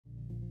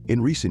In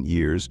recent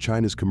years,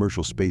 China's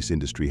commercial space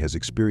industry has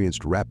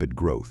experienced rapid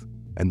growth,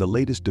 and the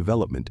latest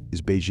development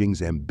is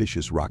Beijing's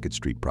ambitious Rocket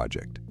Street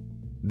project.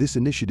 This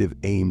initiative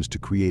aims to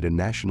create a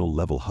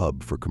national-level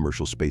hub for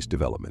commercial space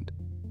development.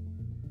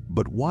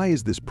 But why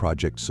is this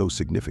project so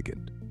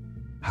significant?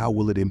 How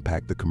will it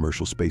impact the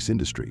commercial space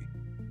industry?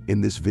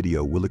 In this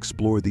video, we'll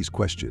explore these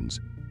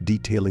questions,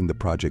 detailing the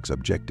project's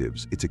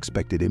objectives, its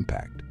expected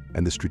impact,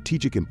 and the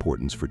strategic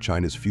importance for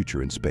China's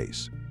future in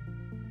space.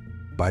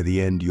 By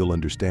the end, you'll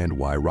understand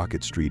why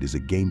Rocket Street is a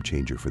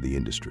game-changer for the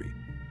industry.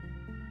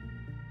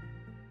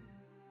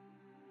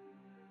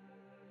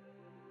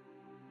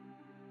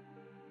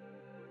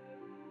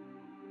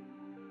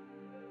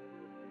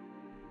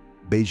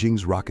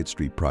 Beijing's Rocket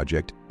Street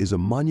project is a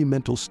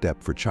monumental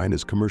step for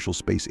China's commercial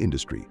space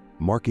industry,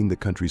 marking the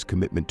country's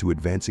commitment to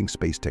advancing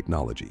space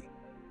technology.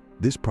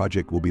 This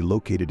project will be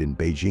located in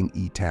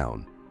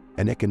BeijingETown,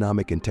 an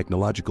economic and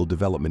technological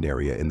development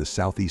area in the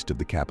southeast of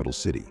the capital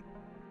city.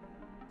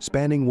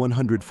 Spanning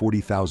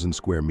 140,000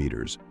 square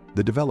meters,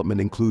 the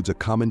development includes a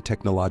common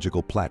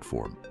technological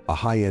platform, a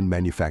high-end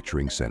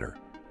manufacturing center,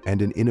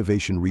 and an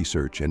innovation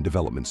research and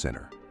development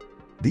center.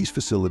 These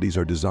facilities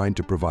are designed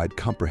to provide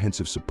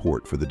comprehensive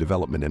support for the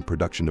development and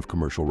production of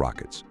commercial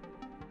rockets.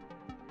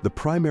 The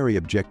primary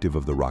objective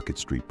of the Rocket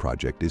Street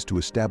project is to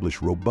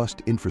establish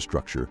robust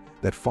infrastructure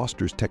that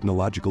fosters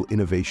technological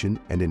innovation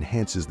and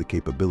enhances the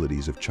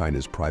capabilities of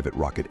China's private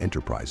rocket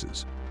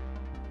enterprises.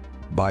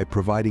 By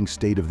providing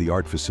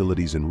state-of-the-art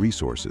facilities and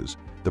resources,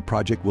 the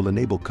project will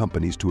enable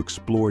companies to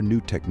explore new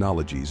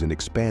technologies and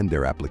expand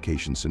their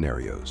application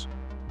scenarios.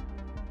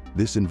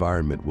 This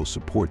environment will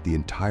support the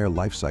entire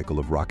life cycle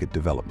of rocket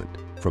development,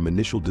 from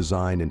initial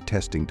design and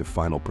testing to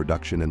final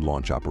production and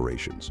launch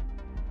operations.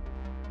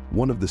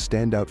 One of the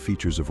standout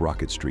features of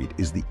Rocket Street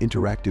is the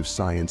interactive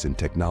Science and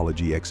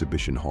Technology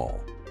Exhibition Hall.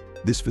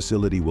 This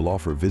facility will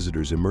offer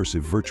visitors immersive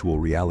virtual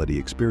reality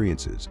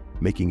experiences,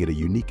 making it a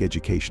unique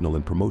educational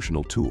and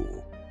promotional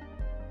tool.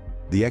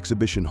 The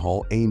exhibition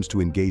hall aims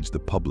to engage the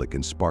public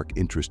and spark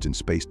interest in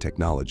space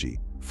technology,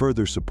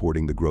 further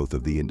supporting the growth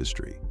of the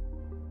industry.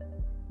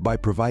 By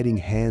providing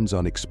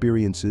hands-on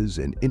experiences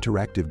and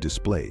interactive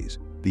displays,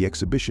 the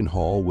exhibition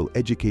hall will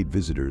educate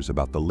visitors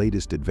about the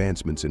latest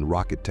advancements in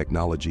rocket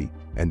technology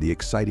and the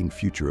exciting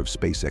future of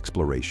space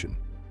exploration.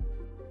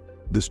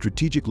 The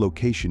strategic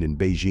location in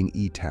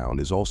BeijingETown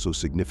is also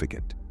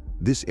significant.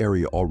 This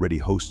area already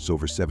hosts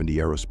over 70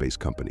 aerospace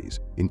companies,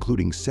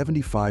 including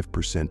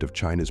 75% of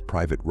China's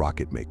private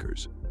rocket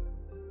makers.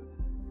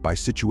 By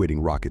situating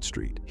Rocket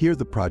Street, here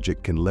the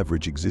project can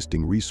leverage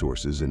existing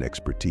resources and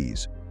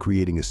expertise,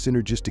 creating a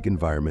synergistic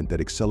environment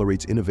that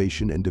accelerates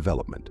innovation and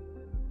development.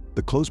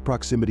 The close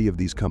proximity of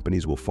these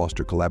companies will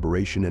foster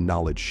collaboration and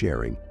knowledge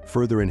sharing,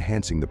 further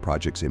enhancing the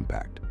project's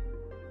impact.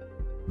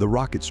 The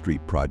Rocket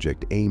Street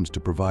project aims to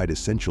provide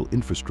essential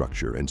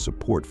infrastructure and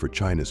support for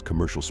China's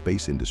commercial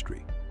space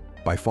industry.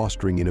 By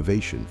fostering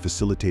innovation,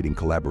 facilitating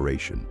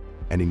collaboration,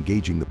 and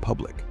engaging the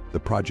public, the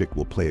project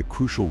will play a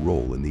crucial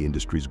role in the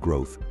industry's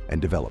growth and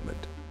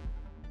development.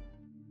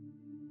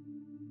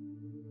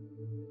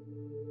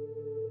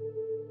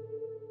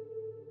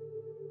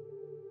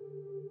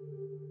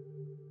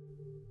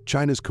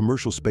 China's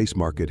commercial space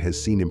market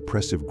has seen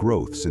impressive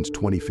growth since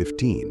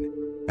 2015,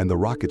 and the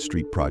Rocket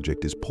Street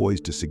project is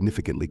poised to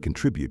significantly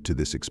contribute to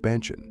this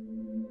expansion.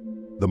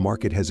 The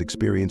market has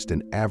experienced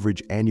an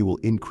average annual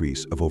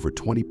increase of over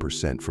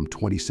 20% from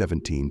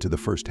 2017 to the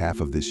first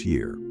half of this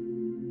year.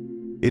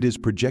 It is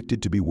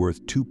projected to be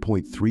worth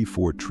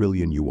 2.34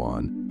 trillion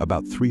yuan,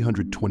 about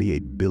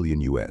 $328 billion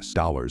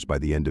by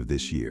the end of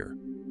this year.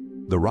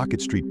 The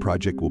Rocket Street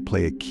project will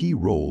play a key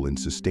role in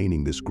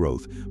sustaining this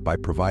growth by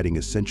providing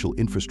essential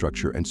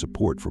infrastructure and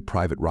support for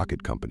private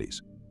rocket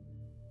companies.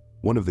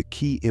 One of the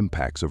key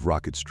impacts of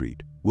Rocket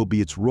Street will be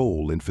its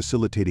role in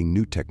facilitating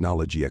new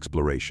technology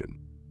exploration.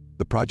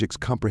 The project's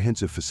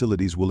comprehensive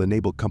facilities will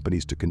enable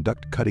companies to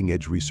conduct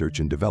cutting-edge research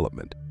and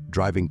development,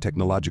 driving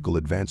technological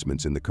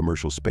advancements in the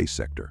commercial space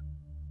sector.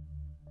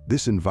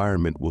 This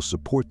environment will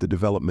support the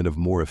development of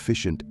more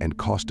efficient and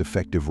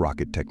cost-effective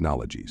rocket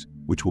technologies,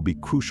 which will be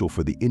crucial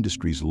for the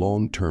industry's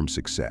long-term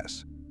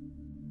success.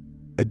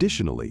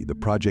 Additionally, the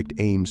project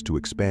aims to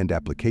expand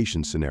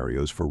application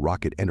scenarios for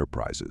rocket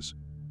enterprises.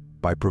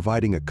 By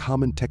providing a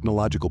common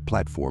technological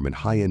platform and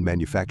high-end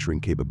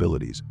manufacturing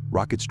capabilities,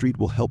 Rocket Street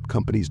will help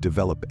companies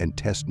develop and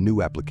test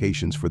new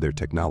applications for their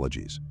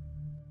technologies.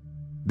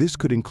 This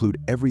could include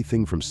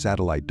everything from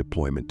satellite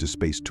deployment to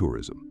space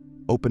tourism,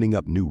 opening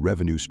up new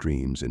revenue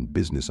streams and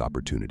business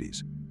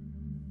opportunities.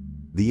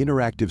 The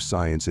interactive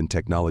Science and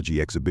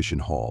Technology Exhibition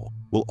Hall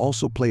will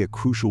also play a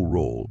crucial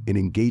role in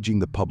engaging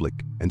the public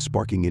and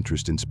sparking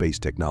interest in space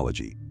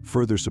technology,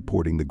 further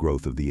supporting the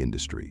growth of the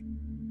industry.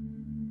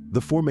 The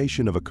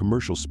formation of a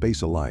commercial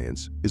space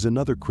alliance is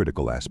another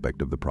critical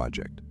aspect of the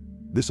project.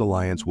 This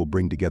alliance will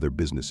bring together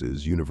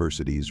businesses,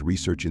 universities,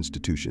 research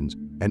institutions,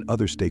 and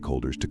other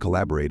stakeholders to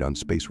collaborate on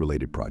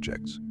space-related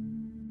projects.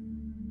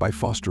 By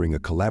fostering a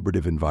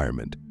collaborative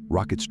environment,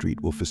 Rocket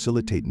Street will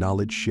facilitate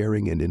knowledge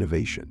sharing and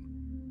innovation.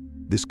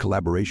 This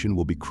collaboration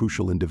will be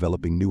crucial in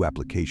developing new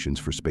applications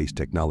for space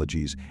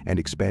technologies and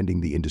expanding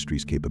the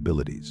industry's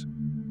capabilities.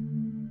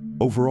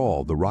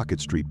 Overall, the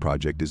Rocket Street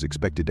project is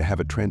expected to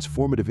have a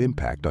transformative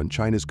impact on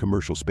China's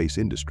commercial space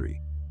industry.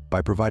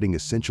 By providing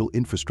essential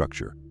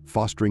infrastructure,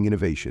 fostering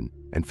innovation,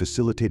 and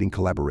facilitating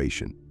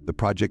collaboration, the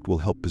project will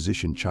help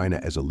position China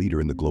as a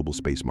leader in the global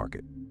space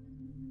market.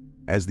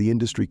 As the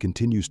industry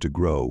continues to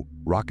grow,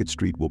 Rocket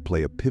Street will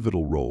play a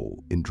pivotal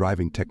role in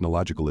driving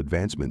technological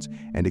advancements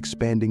and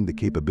expanding the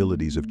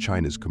capabilities of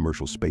China's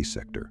commercial space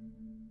sector.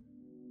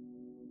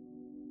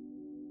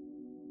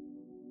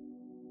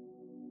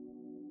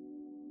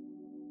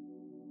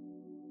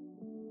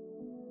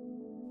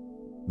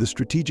 The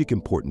strategic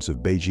importance of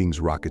Beijing's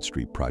Rocket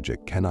Street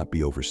project cannot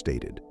be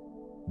overstated.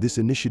 This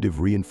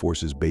initiative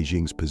reinforces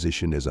Beijing's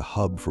position as a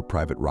hub for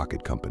private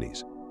rocket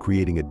companies,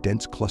 creating a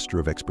dense cluster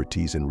of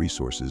expertise and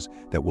resources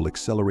that will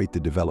accelerate the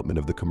development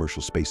of the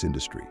commercial space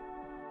industry.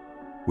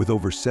 With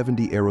over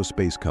 70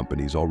 aerospace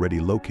companies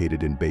already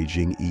located in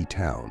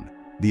BeijingETown,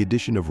 the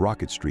addition of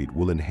Rocket Street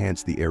will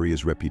enhance the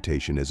area's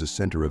reputation as a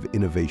center of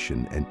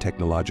innovation and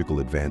technological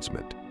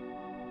advancement.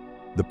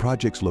 The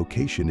project's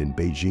location in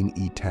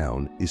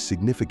BeijingETown is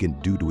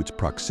significant due to its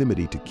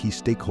proximity to key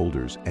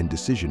stakeholders and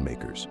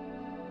decision-makers.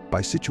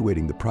 By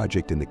situating the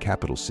project in the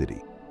capital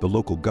city, the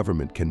local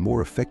government can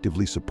more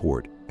effectively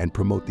support and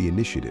promote the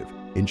initiative,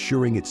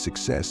 ensuring its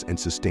success and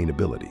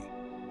sustainability.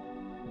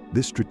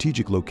 This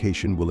strategic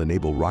location will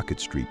enable Rocket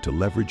Street to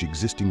leverage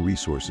existing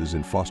resources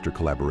and foster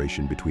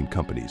collaboration between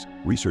companies,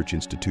 research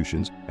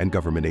institutions, and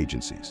government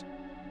agencies.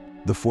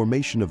 The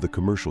formation of the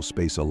Commercial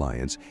Space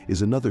Alliance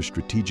is another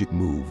strategic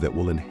move that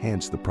will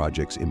enhance the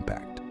project's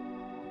impact.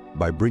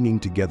 By bringing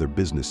together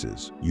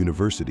businesses,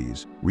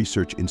 universities,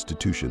 research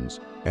institutions,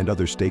 and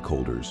other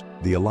stakeholders,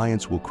 the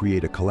alliance will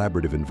create a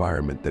collaborative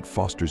environment that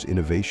fosters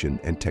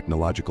innovation and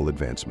technological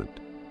advancement.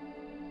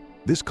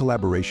 This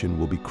collaboration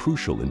will be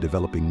crucial in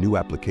developing new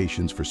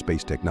applications for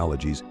space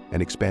technologies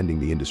and expanding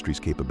the industry's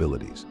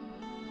capabilities.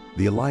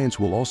 The alliance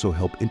will also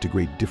help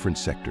integrate different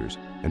sectors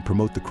and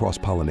promote the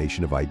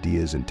cross-pollination of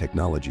ideas and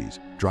technologies,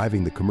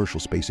 driving the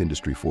commercial space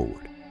industry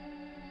forward.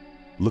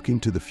 Looking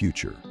to the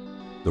future,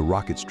 the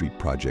Rocket Street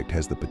project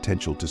has the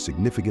potential to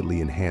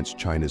significantly enhance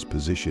China's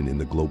position in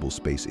the global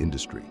space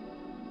industry.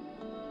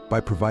 By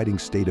providing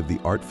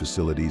state-of-the-art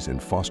facilities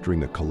and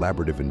fostering a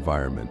collaborative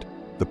environment,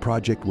 the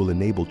project will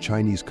enable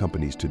Chinese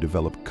companies to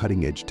develop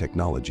cutting-edge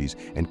technologies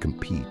and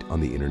compete on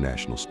the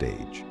international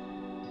stage.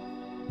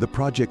 The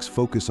project's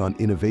focus on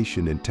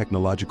innovation and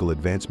technological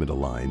advancement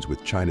aligns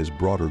with China's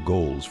broader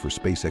goals for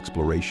space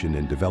exploration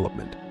and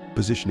development,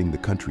 positioning the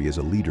country as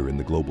a leader in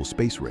the global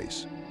space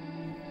race.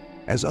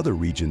 As other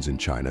regions in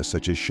China,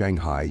 such as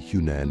Shanghai,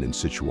 Hunan, and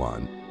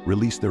Sichuan,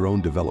 release their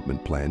own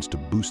development plans to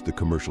boost the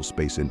commercial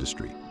space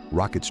industry,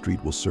 Rocket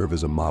Street will serve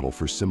as a model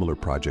for similar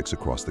projects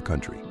across the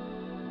country.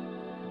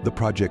 The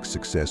project's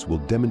success will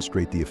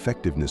demonstrate the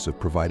effectiveness of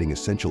providing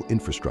essential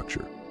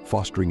infrastructure,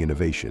 fostering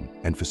innovation,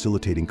 and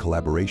facilitating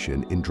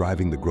collaboration in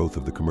driving the growth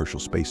of the commercial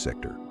space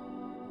sector.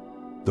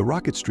 The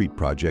Rocket Street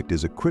project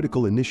is a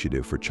critical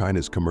initiative for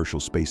China's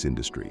commercial space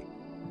industry.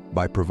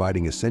 By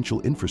providing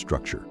essential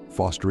infrastructure,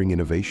 fostering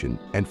innovation,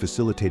 and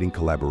facilitating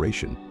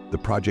collaboration, the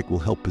project will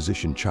help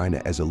position China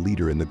as a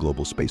leader in the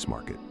global space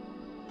market.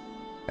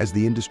 As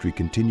the industry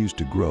continues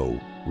to grow,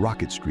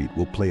 Rocket Street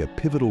will play a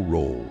pivotal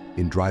role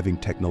in driving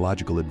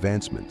technological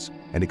advancements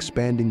and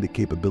expanding the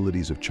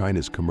capabilities of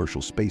China's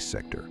commercial space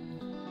sector.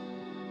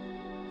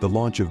 The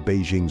launch of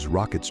Beijing's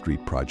Rocket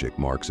Street project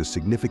marks a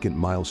significant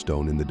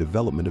milestone in the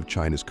development of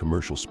China's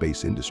commercial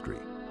space industry.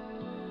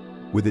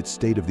 With its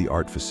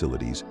state-of-the-art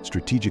facilities,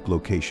 strategic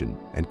location,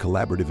 and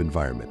collaborative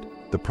environment,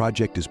 the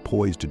project is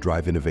poised to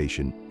drive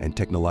innovation and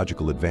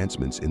technological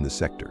advancements in the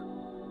sector.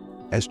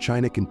 As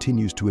China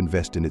continues to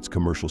invest in its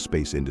commercial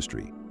space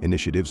industry,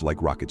 initiatives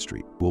like Rocket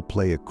Street will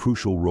play a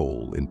crucial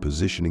role in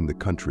positioning the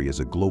country as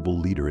a global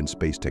leader in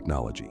space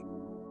technology.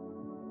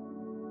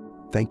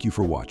 Thank you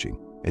for watching,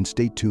 and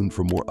stay tuned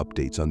for more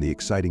updates on the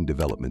exciting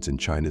developments in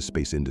China's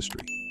space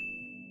industry.